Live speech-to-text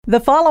The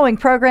following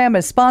program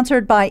is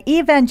sponsored by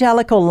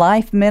Evangelical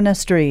Life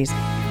Ministries.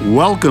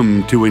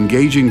 Welcome to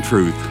Engaging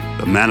Truth,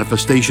 the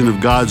manifestation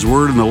of God's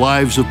Word in the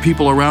lives of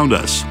people around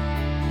us.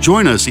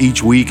 Join us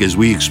each week as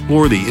we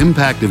explore the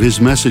impact of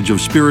His message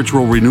of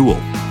spiritual renewal.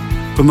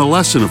 From the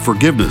lesson of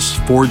forgiveness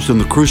forged in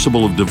the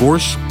crucible of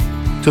divorce,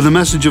 to the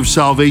message of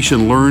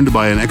salvation learned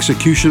by an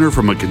executioner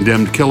from a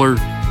condemned killer,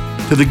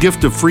 to the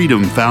gift of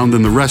freedom found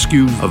in the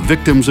rescue of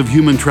victims of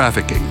human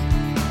trafficking.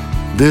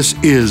 This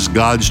is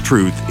God's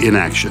Truth in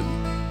action.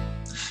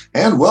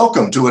 And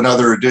welcome to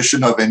another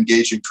edition of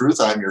Engaging Truth.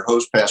 I'm your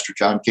host, Pastor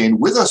John Kane.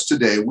 With us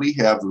today, we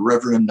have the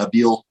Reverend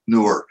Nabil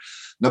Noor.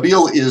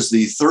 Nabil is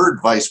the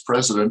third vice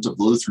president of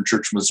the Lutheran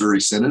Church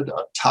Missouri Synod,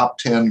 a top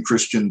 10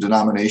 Christian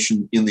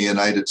denomination in the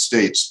United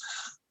States.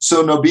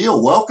 So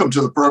Nabil, welcome to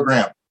the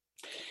program.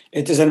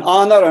 It is an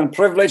honor and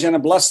privilege and a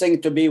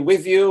blessing to be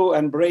with you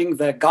and bring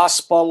the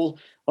gospel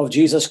of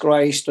Jesus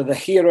Christ to the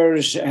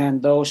hearers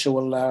and those who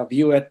will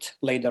view it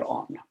later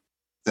on.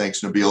 Thanks,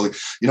 Nabil.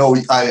 You know,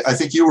 I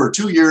think you were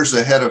 2 years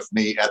ahead of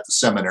me at the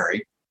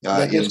seminary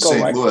in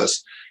St.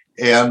 Louis,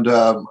 and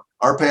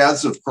our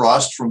paths have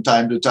crossed from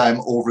time to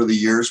time over the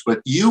years, but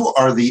you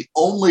are the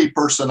only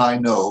person I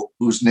know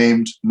who's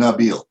named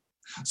Nabil.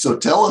 So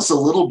tell us a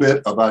little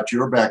bit about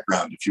your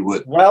background, if you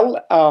would.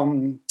 Well,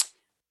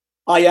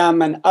 I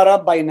am an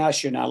Arab by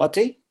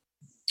nationality,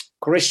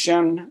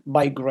 Christian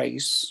by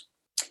grace,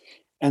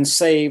 and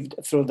saved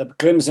through the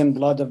crimson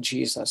blood of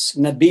Jesus.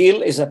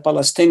 Nabil is a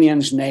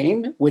Palestinian's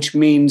name, which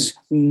means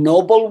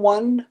noble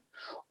one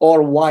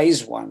or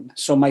wise one.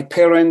 So my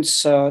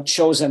parents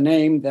chose a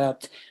name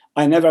that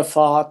I never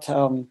thought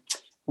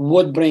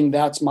would bring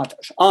that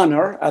much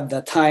honor at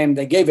the time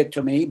they gave it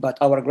to me, but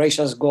our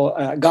gracious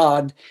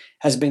God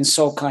has been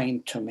so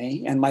kind to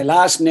me. And my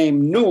last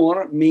name,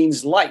 Noor,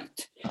 means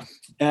light.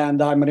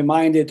 And I'm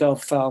reminded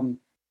of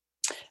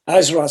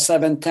Ezra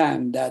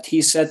 7:10, that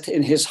he set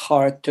in his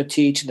heart to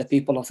teach the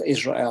people of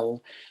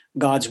Israel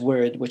God's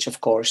word, which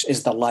of course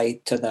is the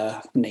light to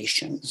the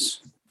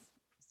nations.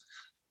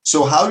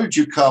 So how did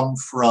you come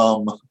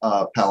from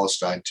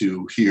Palestine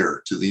to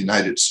here, to the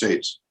United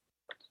States?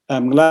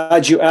 I'm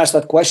glad you asked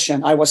that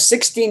question. I was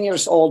 16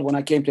 years old when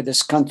I came to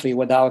this country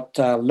without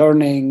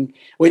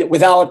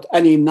without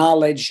any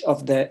knowledge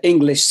of the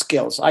English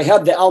skills. I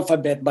had the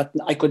alphabet, but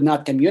I could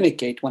not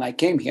communicate when I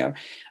came here.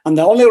 And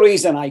the only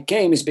reason I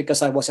came is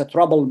because I was a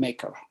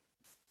troublemaker.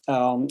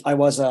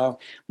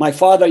 My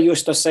father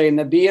used to say,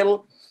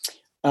 Nabil,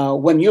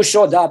 when you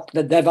showed up,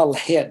 the devil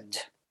hid.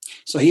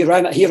 So he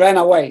ran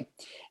away.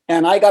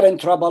 And I got in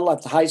trouble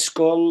at high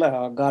school,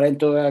 got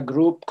into a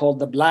group called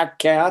the Black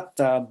Cat,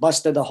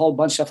 busted a whole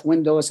bunch of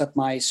windows at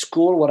my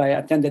school where I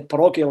attended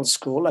parochial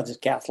school as a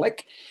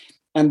Catholic.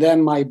 And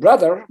then my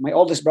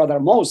oldest brother,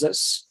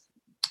 Moses,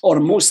 or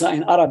Musa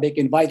in Arabic,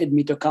 invited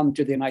me to come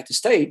to the United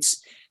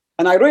States.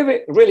 And I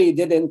really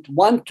didn't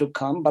want to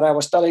come, but I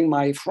was telling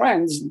my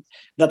friends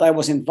that I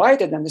was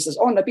invited. And they says,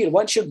 oh, Nabil,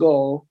 why don't you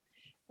go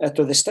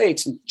to the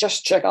States and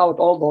just check out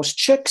all those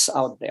chicks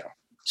out there?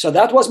 So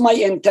that was my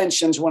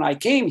intentions when I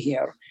came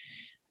here.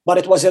 But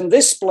it was in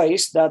this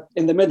place that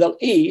in the Middle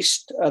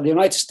East, the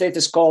United States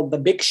is called the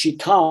Big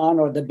Shaitan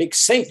or the Big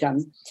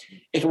Satan.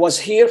 It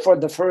was here for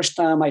the first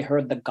time I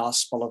heard the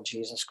gospel of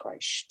Jesus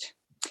Christ.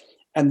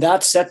 And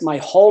that set my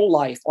whole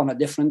life on a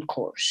different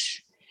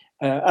course.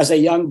 As a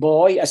young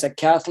boy, as a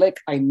Catholic,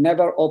 I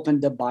never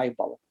opened the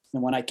Bible.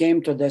 And when I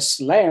came to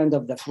this land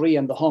of the free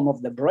and the home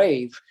of the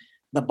brave,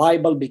 the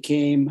Bible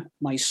became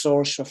my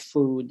source of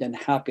food and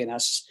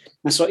happiness.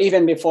 And so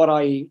even before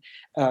I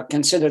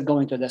considered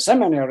going to the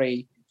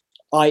seminary,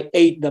 I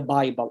ate the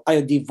Bible.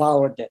 I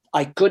devoured it.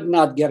 I could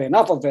not get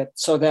enough of it,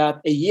 so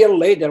that a year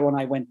later when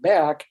I went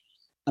back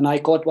and I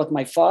caught what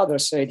my father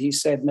said, he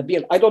said,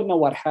 Nabil, I don't know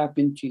what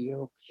happened to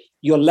you.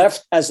 You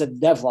left as a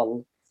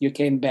devil. You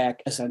came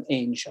back as an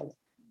angel.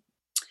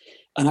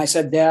 And I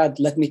said, Dad,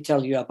 let me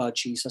tell you about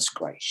Jesus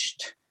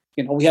Christ.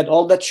 You know, we had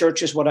all the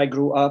churches where I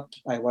grew up.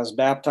 I was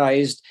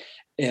baptized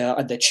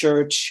at the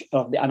Church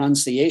of the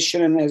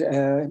Annunciation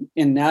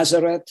in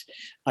Nazareth.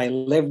 I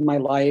lived my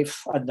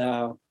life at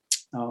the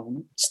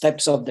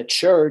steps of the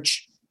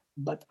church,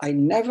 but I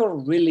never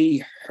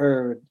really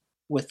heard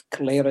with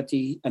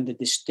clarity and the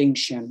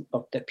distinction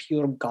of the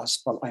pure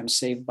gospel, I am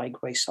saved by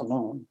grace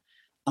alone,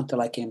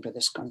 until I came to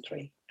this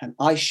country. And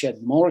I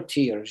shed more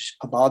tears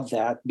about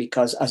that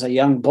because as a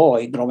young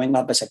boy growing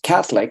up as a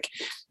Catholic,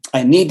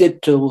 I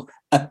needed to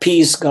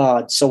appease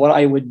God. So what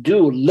I would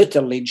do,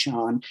 literally,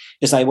 John,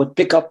 is I would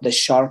pick up the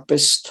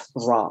sharpest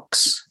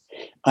rocks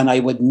and I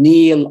would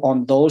kneel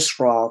on those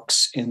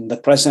rocks in the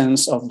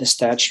presence of the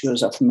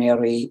statues of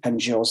Mary and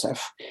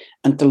Joseph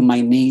until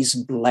my knees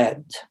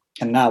bled.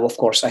 And now, of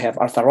course, I have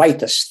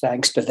arthritis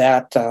thanks to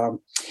that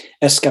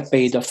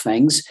escapade of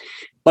things.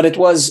 But it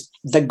was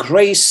the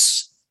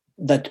grace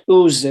that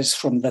oozes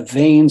from the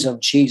veins of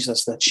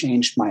Jesus that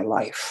changed my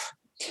life.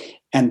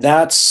 And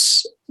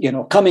that's,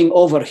 coming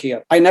over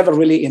here. I never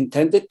really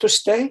intended to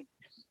stay.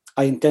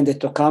 I intended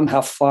to come,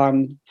 have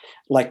fun,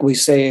 like we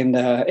say in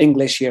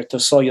English here, to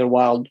sow your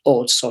wild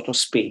oats, so to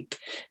speak.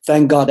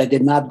 Thank God I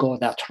did not go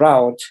that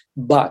route,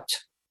 but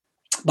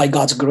by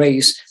God's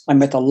grace, I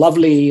met a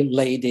lovely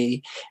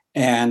lady.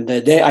 And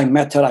the day I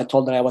met her, I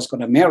told her I was going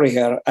to marry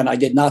her, and I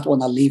did not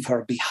want to leave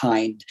her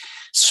behind.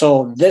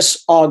 So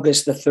this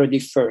August the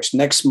 31st,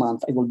 next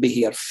month, I will be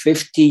here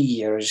 50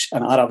 years.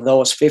 And out of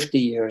those 50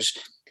 years,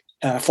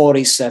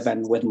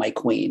 47 with my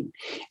queen.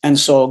 And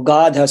so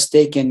God has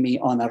taken me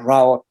on a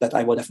route that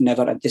I would have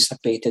never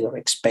anticipated or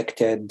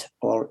expected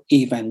or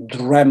even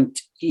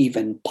dreamt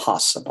even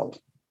possible.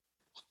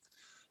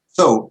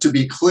 So to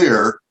be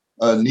clear,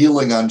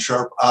 kneeling on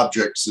sharp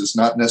objects is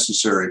not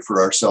necessary for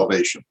our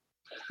salvation.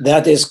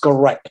 That is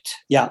correct.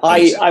 Yeah,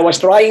 I was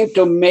trying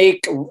to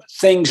make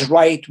things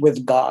right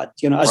with God.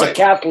 You know, as a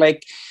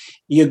Catholic,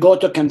 you go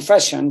to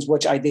confessions,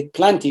 which I did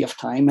plenty of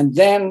time, and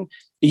then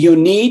you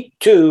need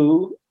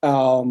to,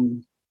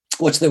 to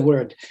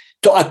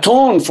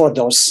atone for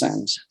those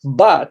sins.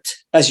 But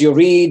as you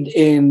read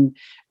in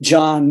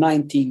John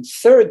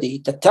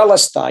 19:30,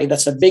 tetelestai,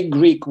 that's a big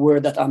Greek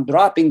word that I'm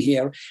dropping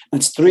here.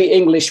 It's 3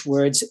 English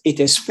words. It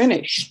is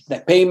finished.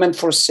 The payment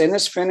for sin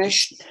is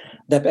finished.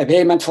 The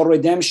payment for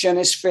redemption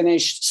is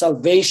finished.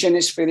 Salvation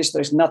is finished.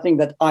 There's nothing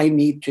that I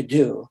need to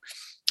do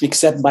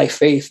except by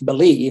faith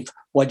believe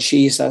what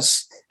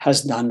Jesus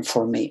has done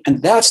for me.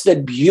 And that's the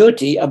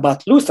beauty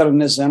about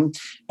Lutheranism.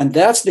 And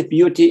that's the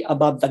beauty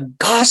about the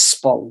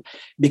gospel,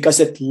 because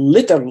it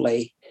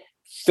literally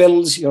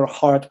fills your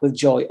heart with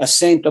joy. As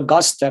St.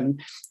 Augustine,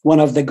 one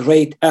of the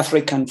great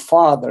African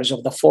fathers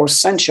of the 4th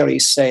century,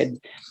 said,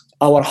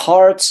 our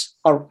hearts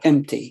are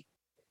empty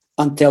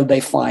until they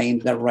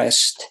find the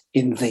rest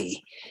in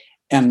thee.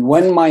 And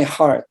when my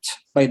heart,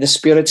 by the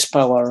Spirit's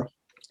power,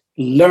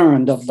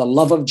 learned of the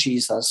love of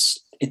Jesus,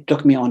 it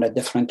took me on a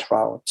different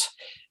route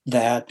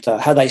that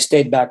had I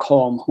stayed back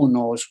home, who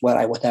knows where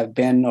I would have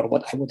been or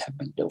what I would have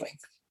been doing.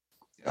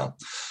 Yeah.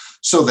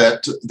 So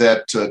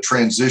that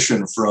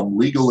transition from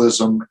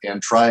legalism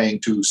and trying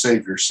to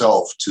save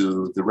yourself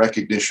to the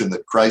recognition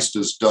that Christ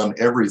has done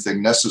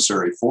everything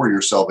necessary for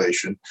your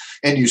salvation,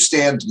 and you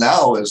stand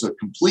now as a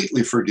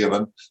completely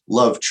forgiven,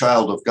 loved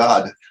child of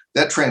God.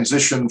 That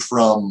transition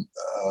from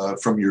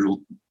your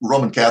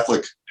Roman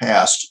Catholic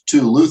past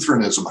to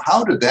Lutheranism,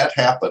 how did that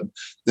happen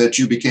that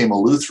you became a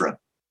Lutheran?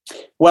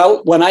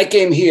 Well, when I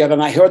came here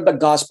and I heard the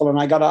gospel, and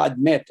I got to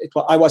admit,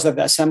 I was at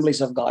the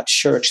Assemblies of God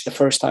Church the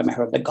first time I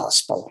heard the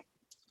gospel.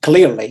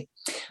 Clearly,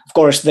 of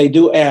course, they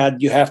do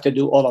add, you have to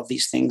do all of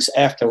these things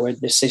afterward,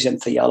 decision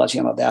theology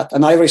and all that.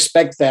 And I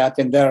respect that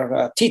in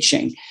their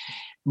teaching.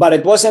 But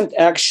it wasn't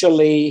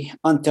actually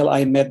until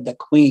I met the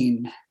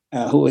Queen,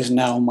 who is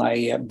now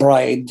my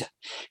bride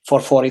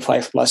for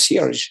 45 plus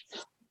years.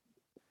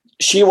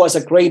 She was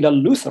a cradle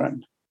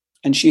Lutheran.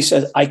 And she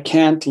said, I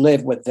can't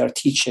live with their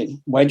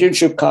teaching. Why don't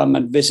you come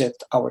and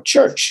visit our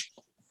church?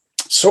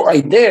 So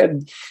I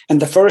did. And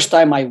the first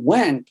time I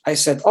went, I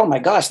said, oh my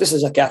gosh, this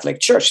is a Catholic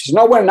church. She said,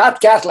 no, we're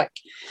not Catholic.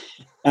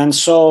 And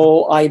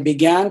so I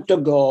began to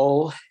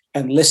go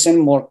and listen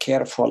more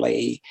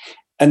carefully.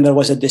 And there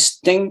was a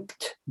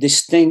distinct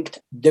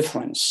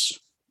difference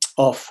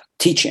of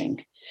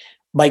teaching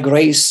by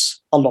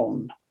grace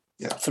alone,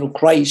 through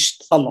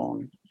Christ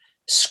alone,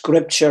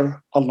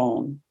 Scripture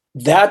alone.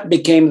 That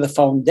became the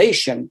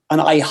foundation, and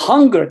I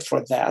hungered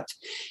for that,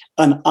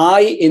 and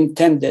I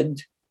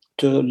intended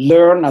to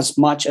learn as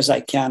much as I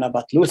can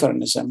about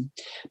Lutheranism.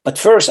 But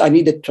first, I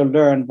needed to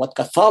learn what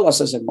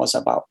Catholicism was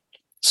about.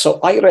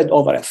 So I read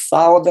over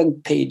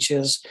 1,000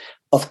 pages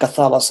of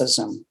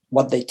Catholicism,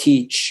 what they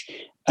teach,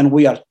 and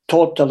we are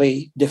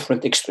totally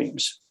different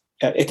extremes.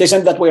 It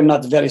isn't that we're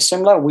not very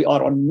similar. We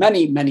are on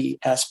many, many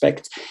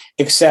aspects,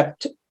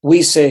 except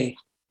we say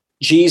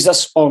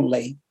Jesus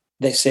only.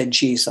 They said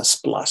Jesus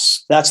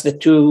plus. That's the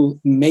 2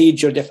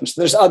 major differences.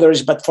 There's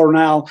others, but for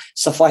now,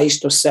 suffice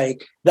to say,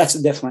 that's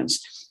the difference.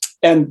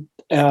 And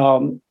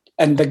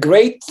the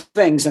great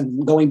things,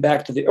 and going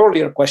back to the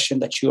earlier question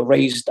that you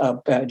raised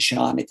up,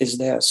 John, it is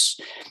this.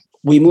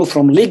 We move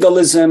from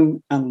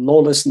legalism and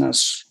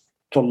lawlessness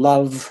to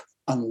love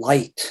and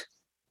light,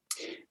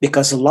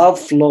 because love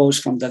flows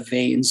from the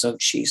veins of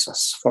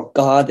Jesus. For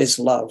God is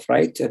love,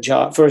 right? 1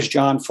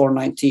 John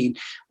 4:19,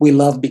 we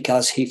love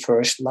because he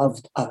first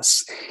loved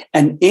us.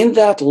 And in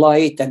that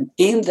light and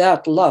in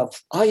that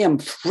love, I am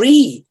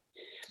free.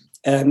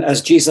 And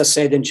as Jesus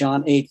said in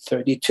John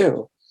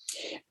 8:32,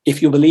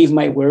 if you believe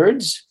my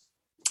words,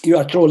 you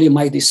are truly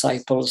my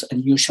disciples,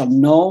 and you shall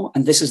know,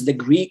 and this is the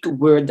Greek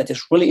word that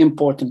is really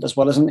important as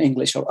well as in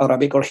English or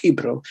Arabic or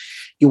Hebrew,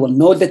 you will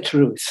know the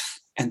truth,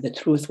 and the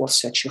truth will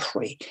set you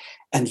free.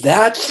 And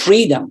that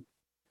freedom,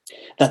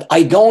 that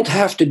I don't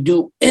have to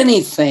do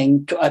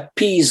anything to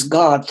appease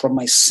God for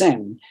my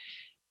sin,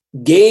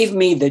 gave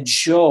me the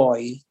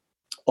joy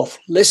of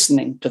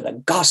listening to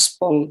the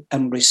gospel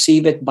and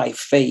receive it by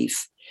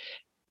faith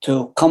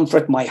to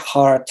comfort my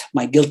heart,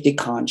 my guilty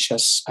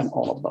conscience, and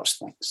all of those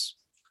things.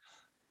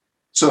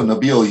 So,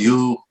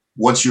 Nabil,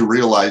 once you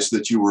realized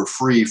that you were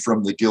free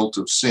from the guilt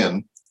of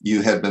sin,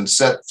 You had been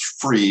set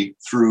free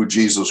through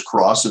Jesus'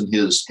 cross and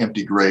his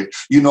empty grave.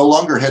 You no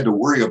longer had to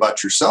worry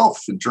about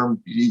yourself in terms,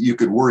 you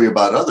could worry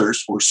about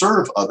others or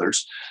serve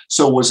others.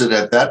 So was it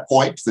at that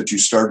point that you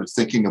started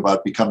thinking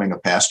about becoming a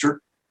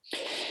pastor?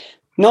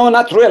 No,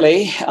 not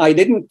really. I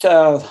didn't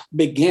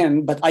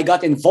begin, but I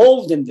got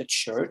involved in the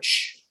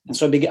church. And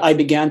so I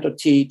began to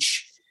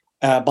teach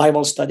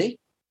Bible study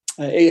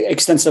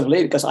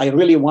extensively because I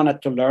really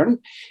wanted to learn.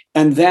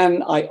 And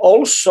then I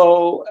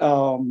also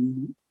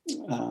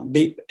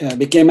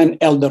became an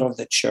elder of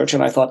the church.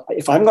 And I thought,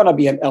 if I'm going to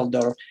be an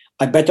elder,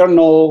 I better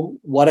know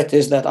what it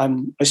is that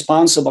I'm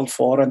responsible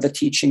for and the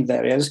teaching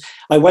there is.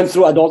 I went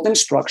through adult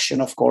instruction,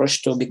 of course,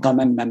 to become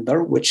a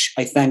member, which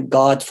I thank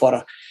God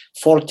for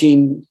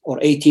 14 or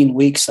 18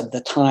 weeks at the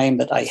time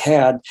that I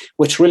had,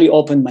 which really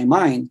opened my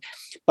mind.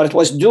 But it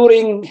was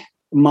during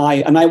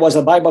and I was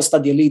a Bible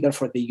study leader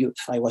for the youth.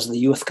 I was the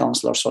youth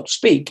counselor, so to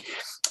speak.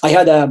 I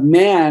had a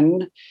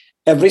man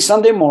every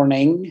Sunday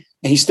morning,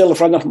 and he's still a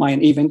friend of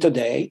mine even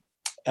today,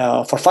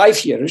 for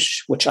 5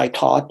 years, which I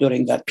taught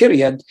during that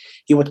period.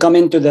 He would come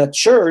into the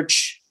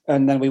church,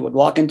 and then we would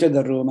walk into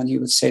the room, and he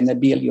would say,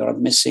 Nabil, you're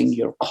missing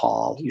your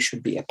call. You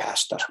should be a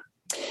pastor.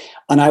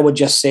 And I would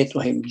just say to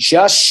him,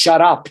 just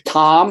shut up,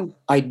 Tom.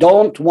 I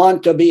don't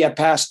want to be a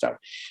pastor.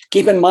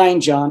 Keep in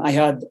mind, John, I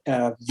had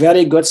a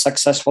very good,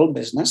 successful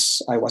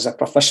business. I was a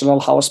professional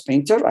house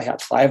painter. I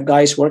had 5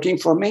 guys working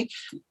for me.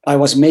 I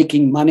was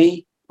making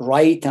money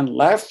right and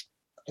left.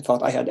 I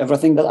thought I had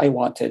everything that I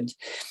wanted.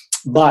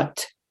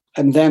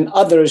 And then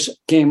others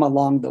came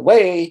along the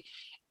way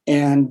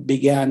and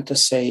began to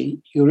say,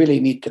 you really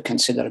need to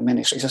consider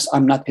ministry. He says,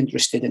 I'm not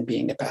interested in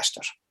being a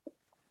pastor.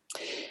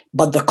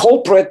 But the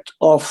culprit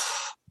of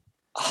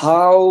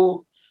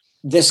how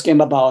this came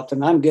about,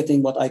 and I'm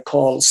getting what I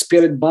call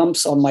spirit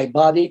bumps on my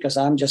body because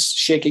I'm just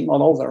shaking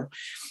all over.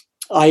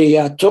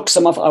 I took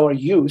some of our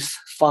youth,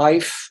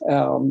 5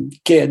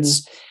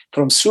 kids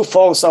from Sioux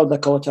Falls, South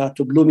Dakota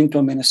to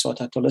Bloomington,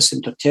 Minnesota, to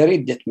listen to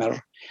Terry Dittmer,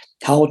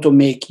 how to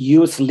make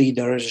youth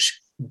leaders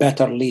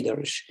better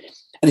leaders.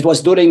 And it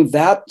was during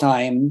that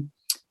time,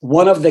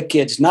 one of the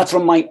kids, not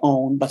from my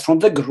own, but from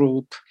the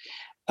group,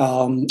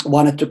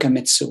 wanted to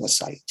commit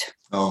suicide.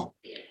 Oh.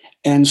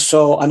 And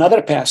so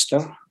another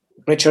pastor,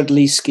 Richard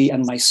Leesky,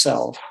 and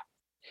myself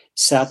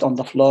sat on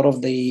the floor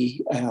of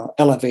the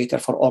elevator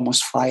for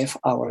almost 5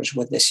 hours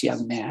with this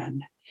young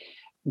man,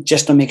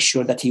 just to make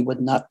sure that he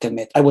would not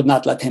commit. I would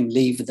not let him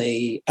leave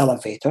the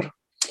elevator.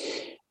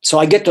 So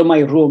I get to my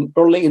room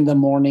early in the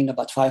morning,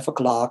 about 5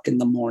 o'clock in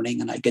the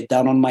morning, and I get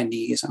down on my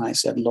knees and I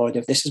said, Lord,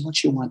 if this is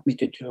what you want me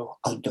to do,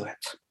 I'll do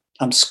it.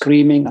 I'm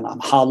screaming and I'm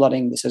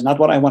hollering. This is not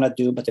what I want to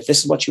do, but if this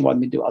is what you want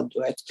me to do, I'll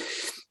do it.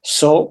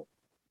 So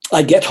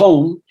I get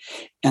home,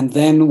 and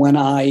then when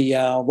I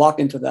walk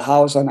into the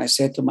house and I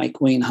said to my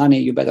queen, honey,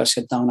 you better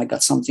sit down. I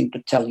got something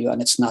to tell you,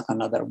 and it's not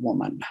another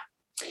woman.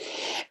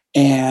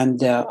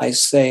 And I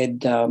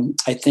said,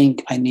 I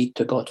think I need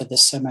to go to the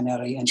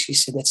seminary. And she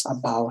said, it's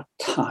about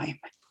time.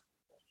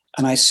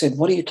 And I said,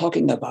 what are you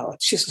talking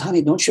about? She said,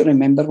 honey, don't you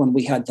remember when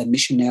we had the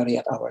missionary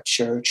at our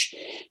church?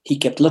 He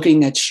kept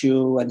looking at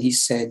you and he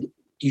said,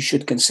 you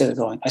should consider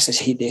going. I said,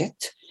 he did?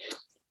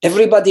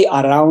 Everybody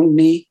around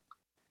me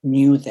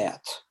knew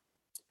that,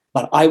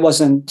 but I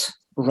wasn't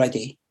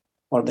ready,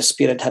 or the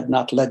Spirit had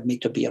not led me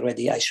to be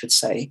ready, I should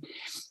say.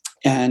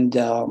 And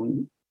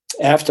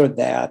after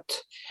that,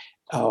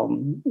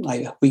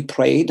 we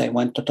prayed. I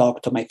went to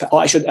talk to my...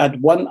 I should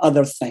add one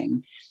other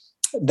thing.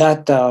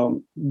 That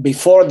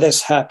before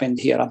this happened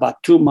here,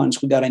 about 2 months,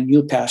 we got a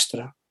new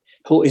pastor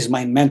who is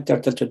my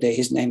mentor till today.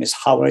 His name is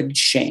Howard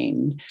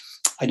Shane.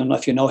 I don't know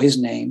if you know his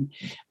name,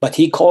 but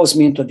he calls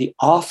me into the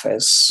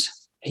office.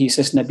 He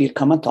says, Nabil,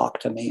 come and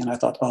talk to me. And I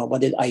thought, oh, what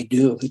did I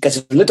do?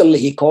 Because literally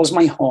he calls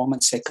my home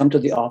and says, come to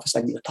the office.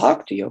 I need to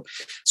talk to you.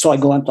 So I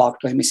go and talk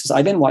to him. He says,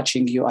 I've been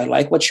watching you. I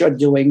like what you're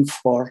doing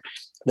for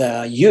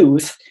the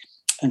youth.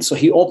 And so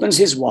he opens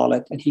his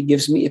wallet and he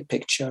gives me a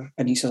picture.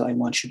 And he says, I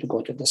want you to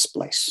go to this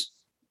place.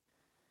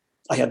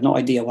 I had no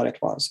idea what it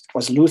was. It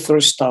was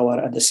Luther's Tower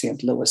at the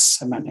St. Louis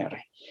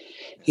Seminary.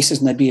 He says,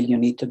 Nabil, you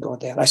need to go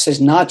there. I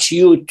says, not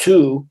you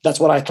too. That's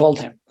what I told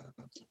him.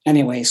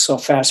 Anyway, so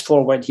fast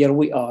forward, here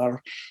we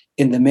are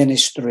in the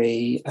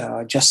ministry,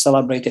 just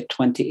celebrated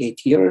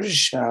 28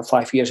 years,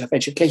 5 years of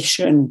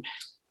education,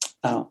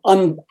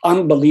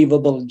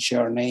 unbelievable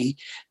journey.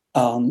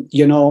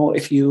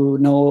 If you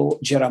know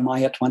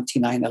Jeremiah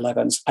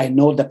 29:11, I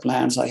know the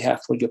plans I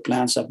have for you,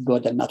 plans of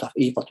good and not of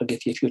evil, to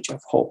give you a future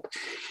of hope.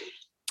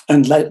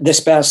 And this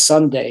past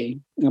Sunday,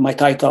 my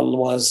title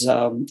was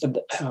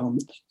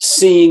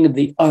Seeing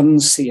the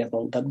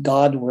Unseeable, that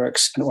God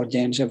works and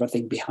ordains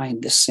everything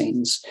behind the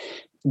scenes.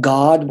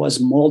 God was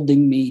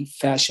molding me,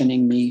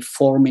 fashioning me,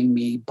 forming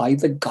me by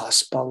the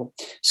gospel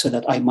so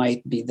that I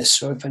might be the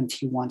servant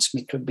he wants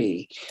me to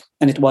be.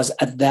 And it was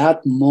at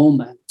that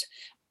moment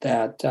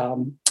that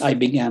I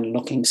began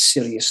looking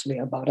seriously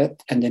about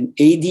it. And in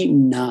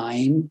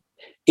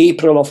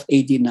April of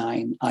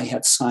 89, I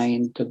had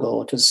signed to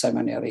go to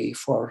seminary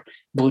for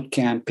boot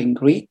camp in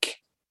Greek.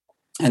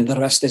 And the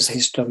rest is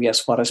history as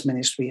far as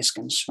ministry is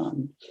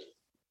concerned.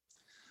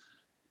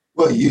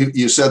 Well,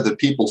 you said that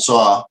people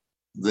saw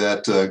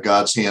that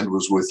God's hand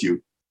was with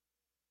you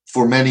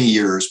for many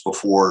years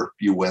before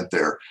you went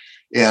there.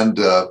 And,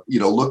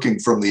 looking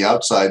from the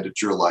outside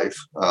at your life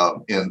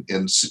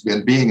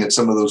and being at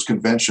some of those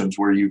conventions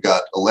where you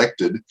got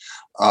elected,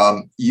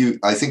 I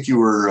think you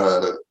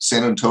were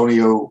South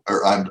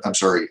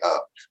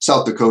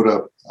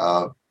Dakota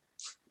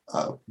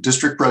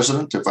district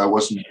president, if I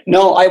wasn't.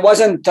 No, I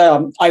wasn't.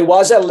 I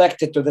was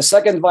elected to the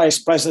second vice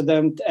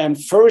president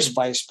and first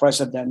vice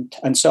president.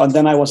 And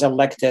then I was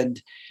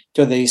elected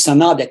to the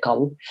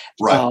synodical.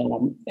 Right.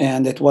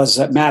 And it was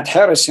Matt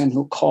Harrison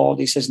who called.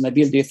 He says,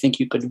 Nabil, do you think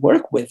you could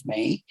work with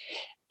me?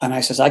 And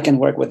I says, I can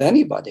work with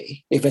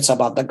anybody if it's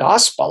about the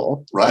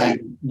gospel.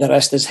 Right. And the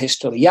rest is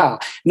history. Yeah.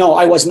 No,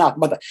 I was not.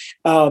 But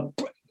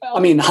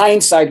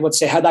hindsight would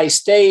say, had I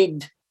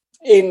stayed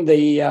in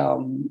the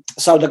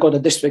South Dakota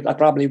district, I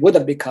probably would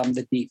have become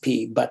the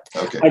DP, but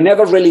okay. I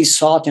never really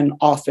sought an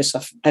office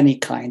of any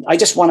kind. I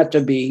just wanted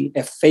to be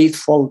a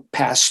faithful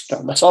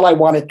pastor. That's all I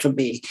wanted to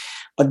be.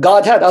 But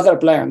God had other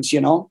plans,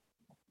 And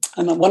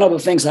one of the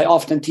things I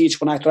often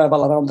teach when I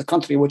travel around the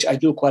country, which I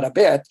do quite a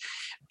bit,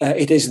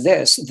 it is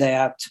this,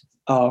 that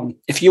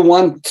if you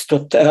want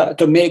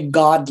to make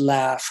God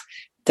laugh,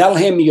 tell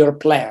him your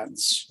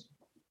plans,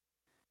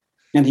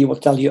 and he will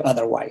tell you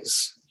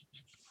otherwise.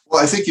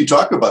 Well, I think you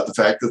talk about the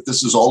fact that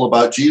this is all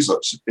about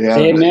Jesus.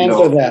 And, Amen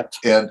to that.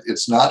 And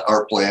it's not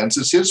our plans,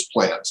 it's his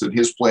plans. And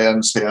his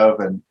plans have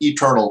an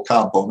eternal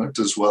component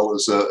as well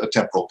as a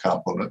temporal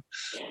component.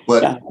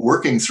 But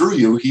working through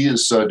you, he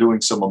is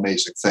doing some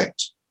amazing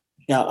things.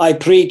 Yeah, I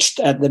preached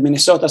at the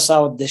Minnesota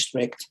South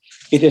District.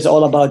 It is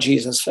all about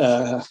Jesus,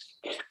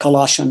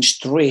 Colossians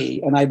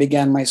 3. And I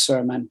began my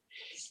sermon.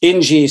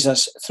 In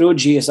Jesus, through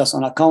Jesus,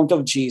 on account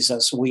of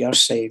Jesus, we are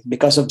saved.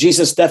 Because of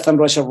Jesus' death and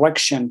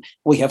resurrection,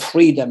 we have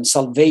freedom,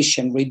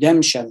 salvation,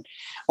 redemption.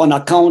 On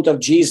account of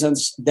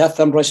Jesus' death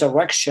and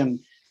resurrection,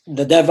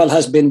 the devil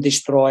has been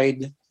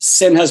destroyed,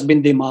 sin has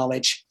been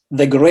demolished,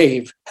 the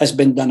grave has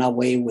been done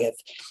away with.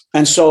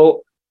 And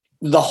so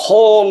the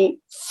whole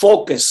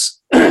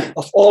focus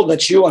of all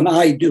that you and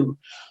I do,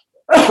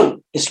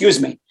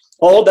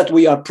 all that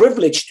we are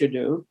privileged to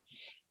do,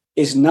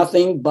 is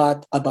nothing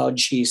but about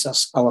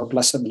Jesus, our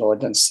blessed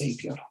Lord and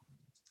Savior.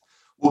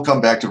 We'll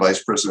come back to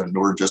Vice President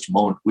Noor in just a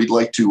moment. We'd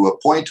like to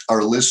point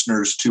our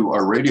listeners to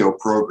our radio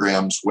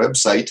program's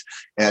website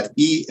at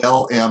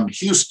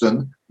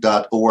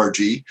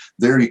elmhouston.org.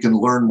 There you can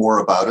learn more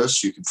about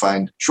us. You can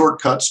find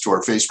shortcuts to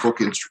our Facebook,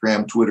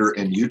 Instagram, Twitter,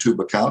 and YouTube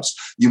accounts.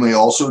 You may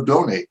also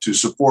donate to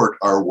support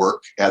our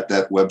work at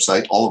that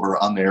website. All of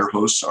our on-air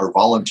hosts are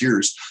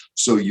volunteers,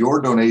 so your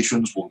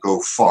donations will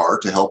go far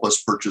to help us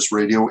purchase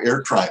radio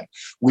airtime.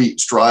 We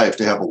strive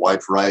to have a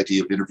wide variety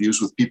of interviews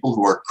with people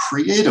who are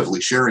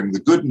creatively sharing the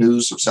good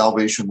news of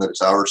salvation that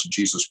is ours in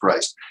Jesus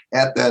Christ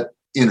at that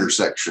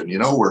intersection,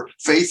 where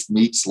faith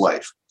meets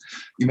life.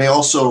 You may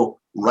also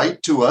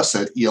write to us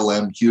at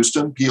ELM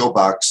Houston, P.O.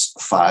 Box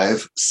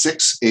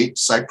 568,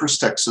 Cypress,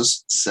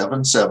 Texas,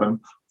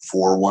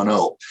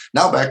 77410.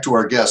 Now back to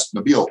our guest,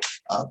 Nabil.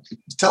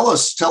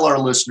 Tell our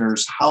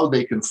listeners how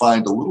they can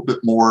find a little bit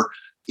more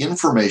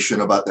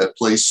information about that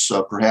place,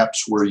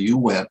 perhaps where you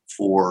went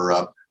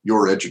for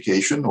your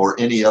education, or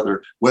any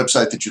other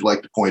website that you'd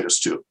like to point us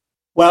to.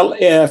 Well,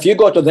 if you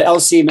go to the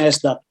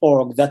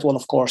lcms.org, that will,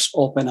 of course,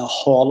 open a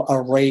whole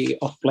array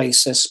of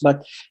places.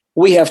 But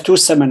we have two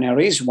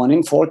seminaries, one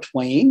in Fort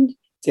Wayne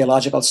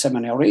Theological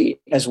Seminary,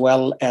 as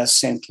well as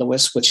St.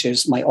 Louis, which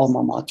is my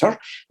alma mater.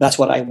 That's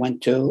what I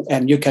went to.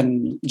 And you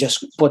can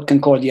just put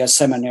Concordia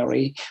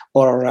Seminary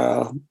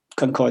or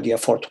Concordia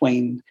Fort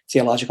Wayne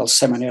Theological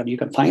Seminary. You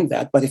can find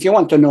that. But if you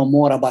want to know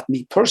more about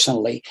me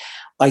personally,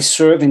 I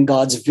serve in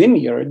God's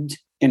Vineyard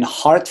in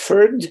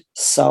Hartford,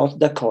 South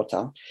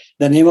Dakota.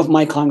 The name of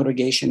my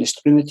congregation is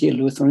Trinity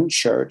Lutheran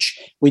Church.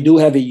 We do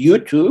have a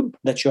YouTube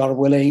that you are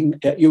willing,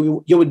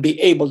 you would be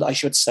able, I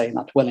should say,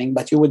 not willing,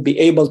 but you would be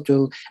able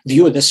to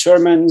view the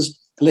sermons,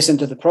 listen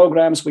to the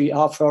programs we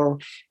offer,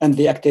 and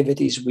the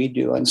activities we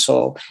do. And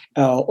so,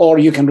 or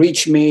you can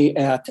reach me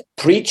at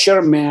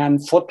Preacher Man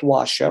Foot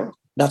Washer.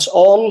 That's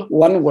all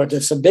one word.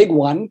 It's a big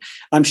one.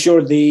 I'm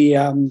sure the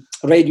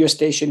radio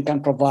station can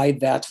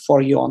provide that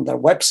for you on their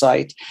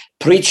website,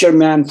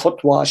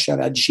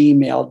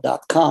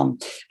 preachermanfootwasher@gmail.com.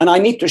 And I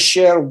need to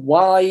share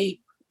why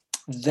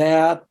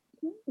that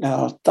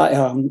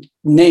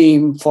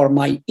name for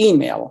my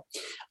email.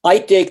 I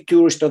take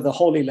tours to the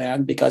Holy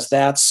Land because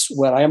that's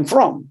where I am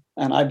from.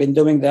 And I've been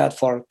doing that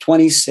for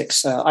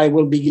 26. I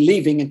will be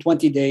leaving in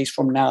 20 days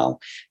from now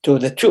to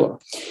the tour.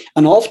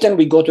 And often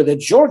we go to the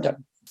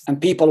Jordan. And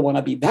people want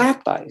to be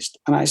baptized.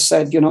 And I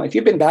said, if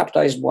you've been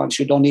baptized once,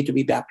 you don't need to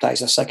be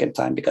baptized a second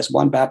time, because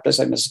one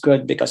baptism is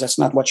good because it's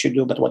not what you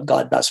do, but what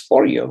God does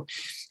for you.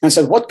 And I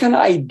said, what can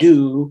I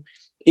do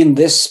in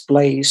this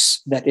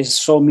place that is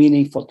so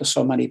meaningful to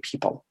so many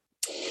people?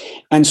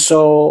 And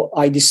so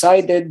I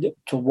decided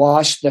to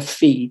wash the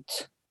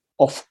feet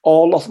of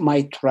all of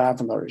my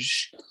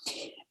travelers.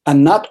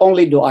 And not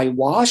only do I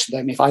wash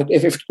them,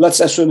 if let's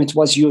assume it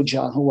was you,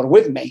 John, who were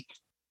with me,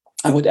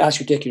 I would ask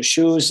you to take your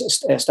shoes,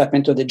 step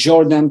into the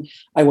Jordan.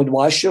 I would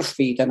wash your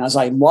feet. And as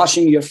I'm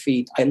washing your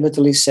feet, I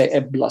literally say a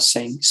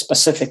blessing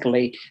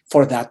specifically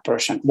for that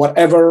person.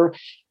 Whatever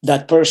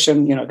that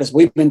person, because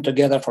we've been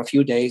together for a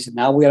few days and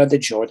now we are at the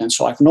Jordan.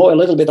 So I know a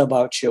little bit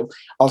about you.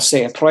 I'll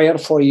say a prayer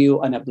for you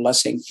and a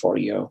blessing for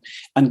you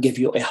and give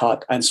you a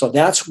hug. And so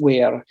that's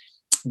where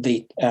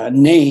the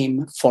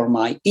name for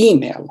my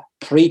email,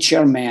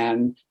 Preacher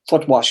Man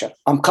Foot Washer.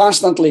 I'm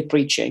constantly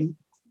preaching.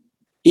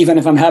 Even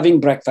if I'm having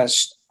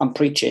breakfast, I'm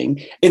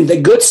preaching in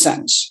the good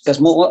sense. Because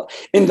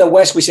in the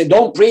West, we say,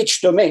 don't preach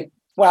to me.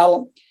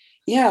 Well,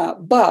 yeah,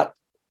 but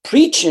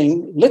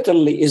preaching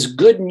literally is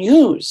good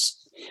news.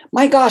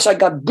 My gosh, I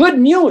got good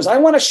news. I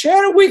want to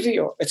share it with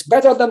you. It's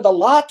better than the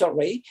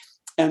lottery.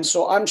 And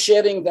so I'm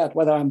sharing that,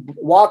 whether I'm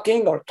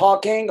walking or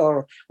talking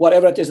or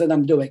whatever it is that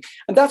I'm doing.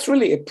 And that's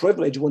really a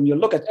privilege when you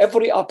look at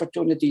every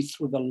opportunity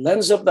through the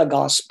lens of the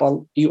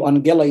gospel,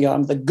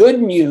 euangelion, the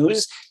good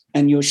news,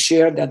 and you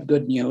share that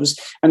good news.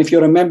 And if you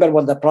remember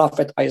what the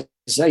prophet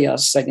Isaiah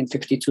said in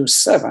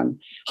 52:7,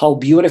 how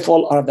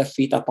beautiful are the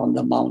feet upon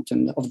the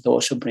mountain of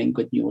those who bring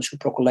good news, who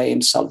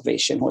proclaim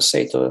salvation, who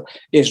say to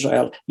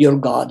Israel, your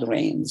God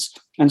reigns.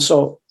 And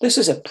so this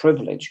is a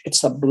privilege.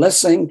 It's a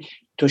blessing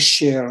to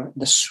share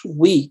the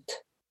sweet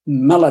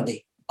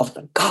melody of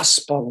the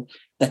gospel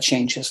that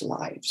changes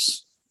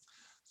lives.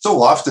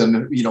 So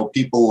often,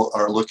 people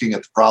are looking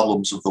at the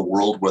problems of the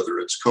world, whether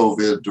it's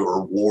COVID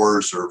or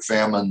wars or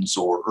famines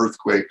or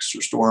earthquakes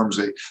or storms.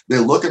 They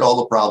look at all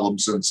the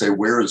problems and say,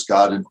 where is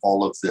God in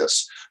all of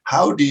this?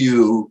 How do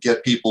you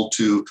get people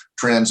to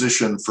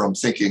transition from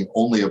thinking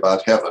only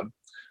about heaven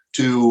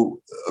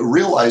to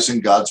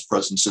realizing God's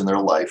presence in their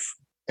life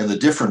and the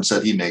difference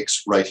that he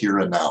makes right here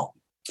and now?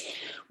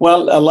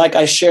 Well, like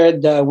I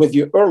shared with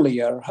you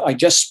earlier, I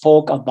just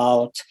spoke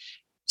about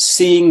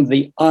seeing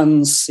the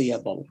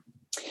unseeable.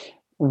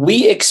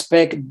 We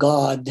expect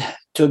God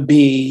to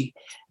be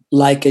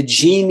like a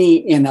genie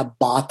in a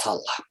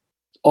bottle,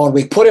 or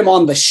we put him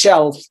on the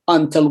shelf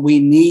until we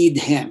need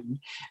him.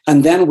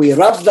 And then we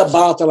rub the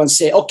bottle and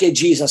say, okay,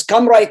 Jesus,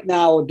 come right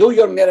now, do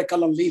your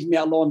miracle and leave me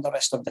alone the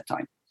rest of the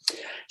time.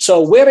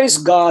 So where is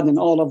God in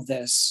all of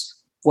this?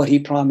 What he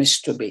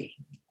promised to be.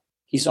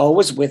 He's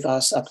always with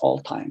us at all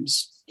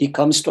times. He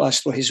comes to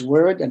us through his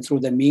word and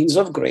through the means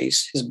of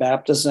grace, his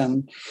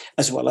baptism,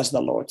 as well as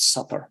the Lord's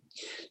Supper.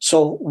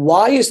 So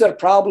why is there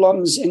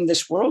problems in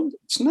this world?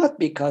 It's not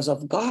because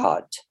of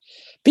God.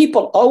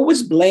 People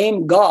always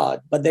blame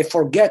God, but they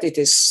forget it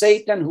is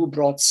Satan who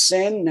brought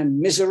sin and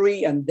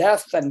misery and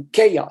death and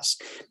chaos.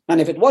 And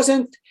if it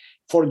wasn't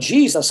for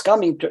Jesus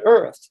coming to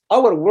earth,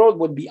 our world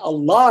would be a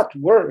lot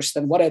worse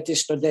than what it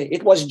is today.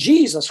 It was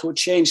Jesus who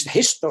changed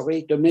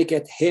history to make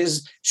it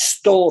his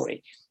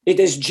story. It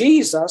is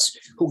Jesus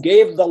who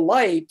gave the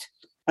light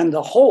and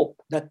the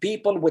hope that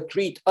people would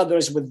treat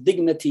others with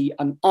dignity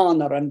and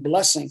honor and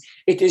blessing.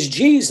 It is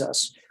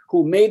Jesus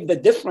who made the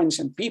difference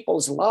in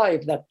people's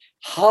lives that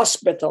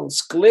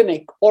hospitals,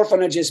 clinic,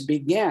 orphanages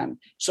began.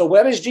 So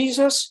where is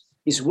Jesus?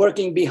 He's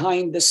working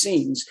behind the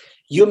scenes.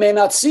 You may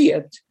not see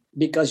it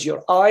because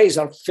your eyes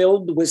are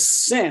filled with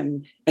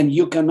sin and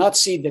you cannot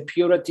see the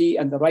purity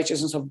and the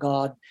righteousness of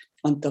God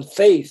until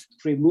faith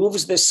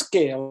removes the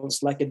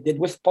scales like it did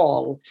with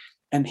Paul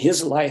and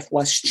his life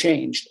was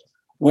changed.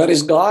 Where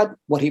is God?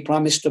 What he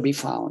promised to be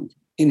found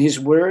in his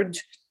word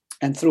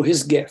and through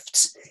his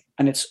gifts.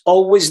 And it's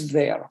always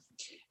there.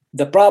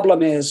 The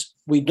problem is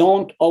we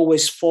don't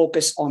always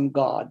focus on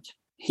God.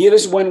 Here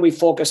is when we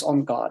focus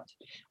on God.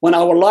 When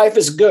our life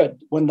is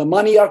good, when the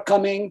money are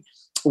coming,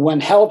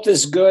 when health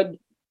is good,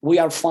 we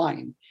are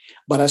fine.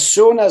 But as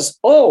soon as,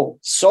 oh,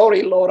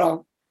 sorry, Laura,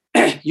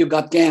 you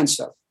got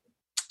cancer.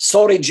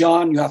 Sorry,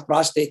 John, you have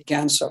prostate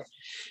cancer.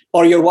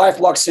 Or your wife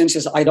walks in and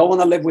says, I don't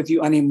want to live with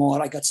you anymore.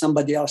 I got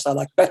somebody else I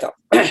like better.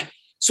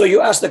 So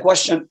you ask the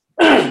question,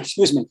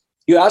 excuse me,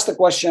 you ask the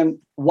question,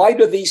 why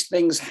do these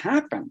things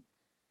happen?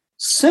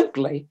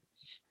 Simply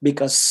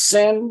because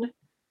sin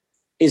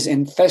is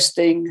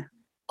infesting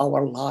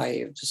our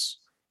lives.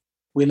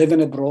 We live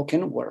in a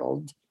broken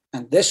world,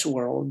 and this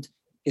world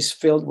is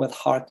filled with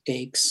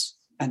heartaches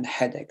and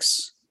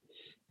headaches.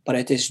 But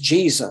it is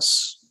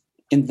Jesus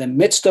in the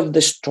midst of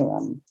the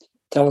storm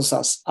tells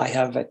us, I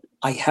have it.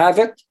 I have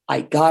it.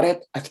 I got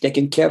it. I've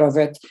taken care of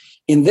it.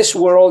 In this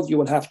world, you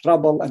will have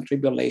trouble and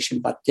tribulation,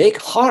 but take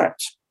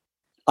heart.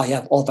 I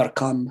have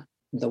overcome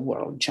the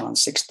world. John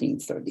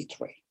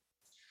 16:33.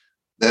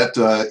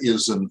 That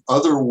is an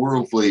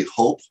otherworldly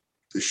hope,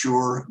 the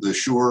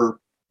sure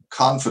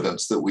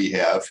confidence that we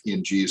have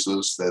in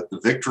Jesus, that the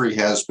victory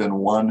has been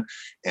won,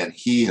 and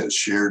he has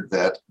shared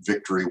that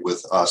victory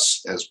with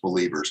us as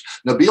believers.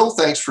 Nabil,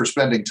 thanks for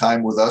spending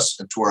time with us.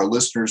 And to our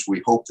listeners,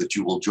 we hope that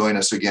you will join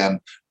us again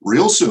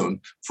real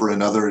soon for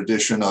another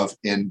edition of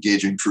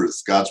Engaging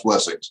Truth. God's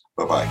blessings.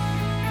 Bye-bye.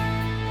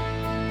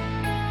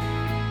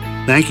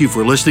 Thank you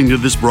for listening to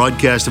this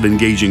broadcast of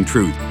Engaging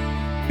Truth.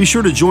 Be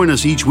sure to join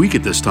us each week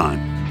at this time.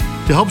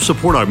 To help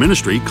support our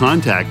ministry,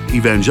 contact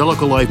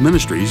Evangelical Life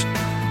Ministries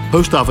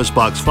Post Office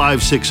Box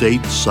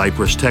 568,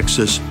 Cypress,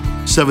 Texas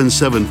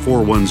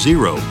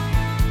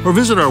 77410, or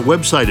visit our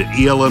website at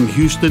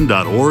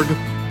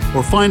elmhouston.org,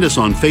 or find us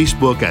on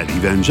Facebook at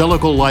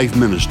Evangelical Life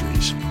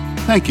Ministries.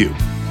 Thank you.